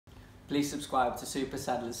Please subscribe to Super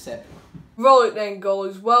Saddler's Sip. Right then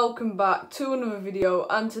guys, welcome back to another video,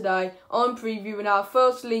 and today I'm previewing our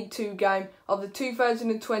first League 2 game of the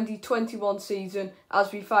 2020-21 season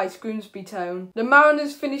as we face Grimsby Town. The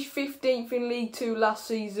Mariners finished 15th in League 2 last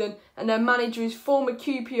season, and their manager is former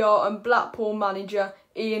QPR and Blackpool manager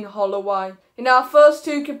Ian Holloway. In our first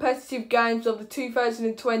two competitive games of the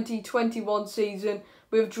 2020-21 season,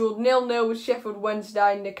 we have drawn 0-0 with Sheffield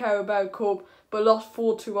Wednesday in the Carabao Cup, but lost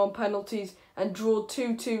 4-2 on penalties, and drew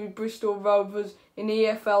 2-2 with Bristol Rovers in the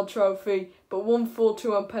EFL Trophy, but won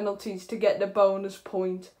 4-2 on penalties to get the bonus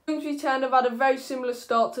point. Grimsby Town have had a very similar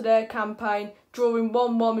start to their campaign, drawing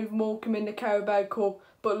 1-1 with Morecambe in the Carabao Cup,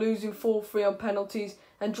 but losing 4-3 on penalties,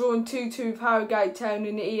 and drawing 2-2 with Harrogate Town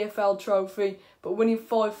in the EFL Trophy, but winning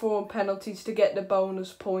 5-4 on penalties to get the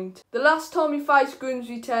bonus point. The last time we faced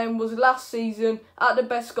Grimsby Town was last season at the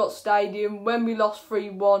Bescot Stadium when we lost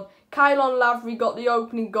 3-1. Kaylon Lavery got the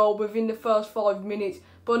opening goal within the first 5 minutes,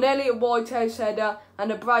 but an Elliot Whitehouse header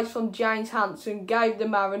and a brace from James Hanson gave the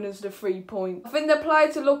Mariners the 3 points. I think the player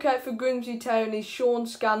to look out for Grimsby Town is Sean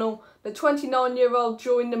Scannell. The 29-year-old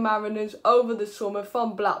joined the Mariners over the summer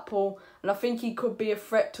from Blackpool, and I think he could be a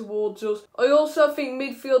threat towards us. I also think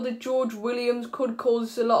midfielder George Williams could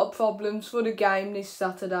cause us a lot of problems for the game this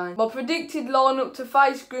Saturday. My predicted lineup to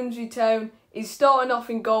face Grimsby Town is starting off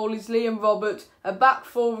in goal is Liam Roberts, a back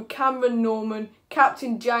four with Cameron Norman,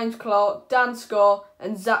 captain James Clark, Dan Scarr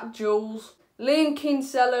and Zach Jules. Liam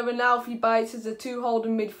Kinsella and Alfie Bates as the two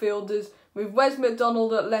holding midfielders, with Wes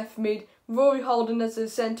McDonald at left mid, Rory Holden as the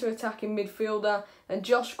centre attacking midfielder and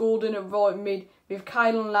Josh Gordon at right mid, with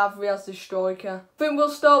Kaylon Lavery as the striker. I think we'll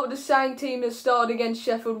start with the same team that started against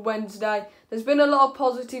Sheffield Wednesday. There's been a lot of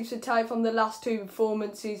positives to take from the last two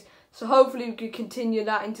performances, so hopefully we can continue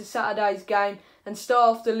that into Saturday's game and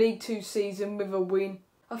start off the League 2 season with a win.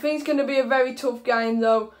 I think it's going to be a very tough game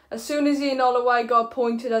though. As soon as Ian Holloway got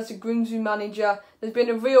appointed as the Grimsby manager, there's been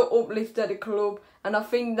a real uplift at the club, and I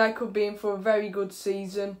think they could be in for a very good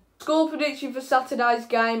season. Score prediction for Saturday's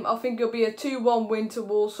game, I think it'll be a 2-1 win to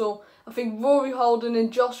Walsall. I think Rory Holden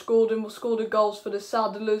and Josh Gordon will score the goals for the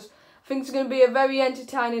Saddlers. I think it's going to be a very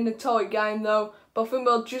entertaining and tight game though, but I think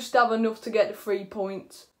we'll just have enough to get the 3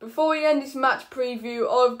 points. Before we end this match preview,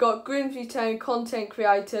 I've got Grimsby Town content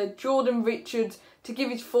creator Jordan Richards to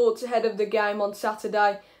give his thoughts ahead of the game on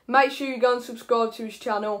Saturday. Make sure you go and subscribe to his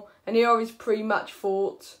channel and hear his pre-match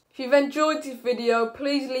thoughts. If you've enjoyed this video,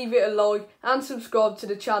 please leave it a like and subscribe to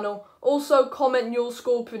the channel. Also comment your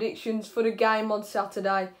score predictions for the game on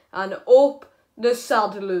Saturday, and up the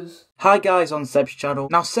Saddlers. Hi guys, on Seb's channel.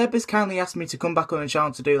 Now Seb has kindly asked me to come back on the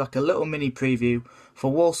channel to do like a little mini preview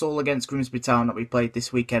for Walsall against Grimsby Town that we played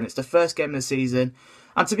this weekend. It's the first game of the season,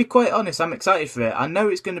 and to be quite honest, I'm excited for it. I know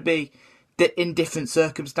it's going to be in different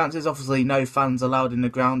circumstances. Obviously no fans allowed in the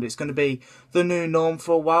ground. It's going to be the new norm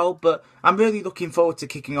for a while, but I'm really looking forward to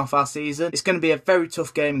kicking off our season. It's going to be a very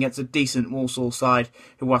tough game against a decent Walsall side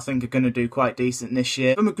who I think are going to do quite decent this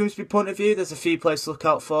year. From a Grimsby point of view, there's a few players to look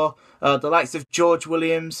out for. The likes of George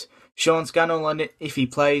Williams, Sean Scannell, and if he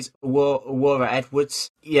plays, Aurora Edwards.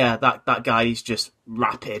 Yeah, that guy is just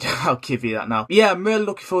rapid. I'll give you that now. Yeah, I'm really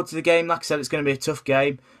looking forward to the game. Like I said, it's going to be a tough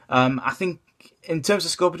game. I think in terms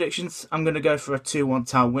of score predictions, I'm going to go for a 2-1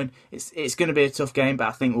 Town win. It's going to be a tough game, but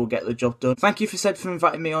I think we'll get the job done. Thank you for Seb for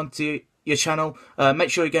inviting me onto your channel. Make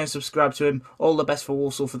sure you go and subscribe to him. All the best for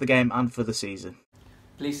Walsall for the game and for the season.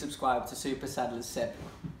 Please subscribe to Super Saddler's Sip.